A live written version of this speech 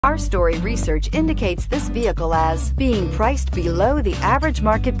Our story research indicates this vehicle as being priced below the average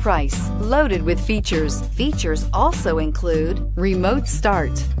market price, loaded with features. Features also include remote start,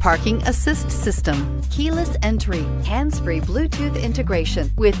 parking assist system, keyless entry, hands-free Bluetooth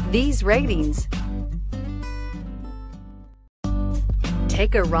integration. With these ratings,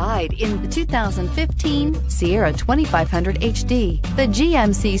 take a ride in the 2015 Sierra 2500 HD. The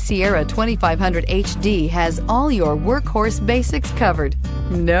GMC Sierra 2500 HD has all your workhorse basics covered.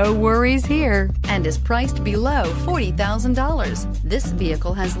 No worries here, and is priced below $40,000. This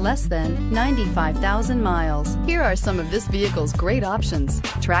vehicle has less than 95,000 miles. Here are some of this vehicle's great options: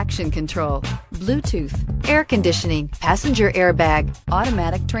 traction control, Bluetooth, air conditioning, passenger airbag,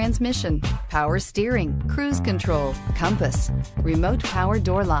 automatic transmission, power steering, cruise control, compass, remote power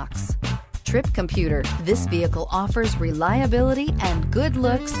door locks, trip computer. This vehicle offers reliability and good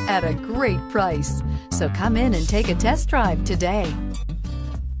looks at a great price. So come in and take a test drive today.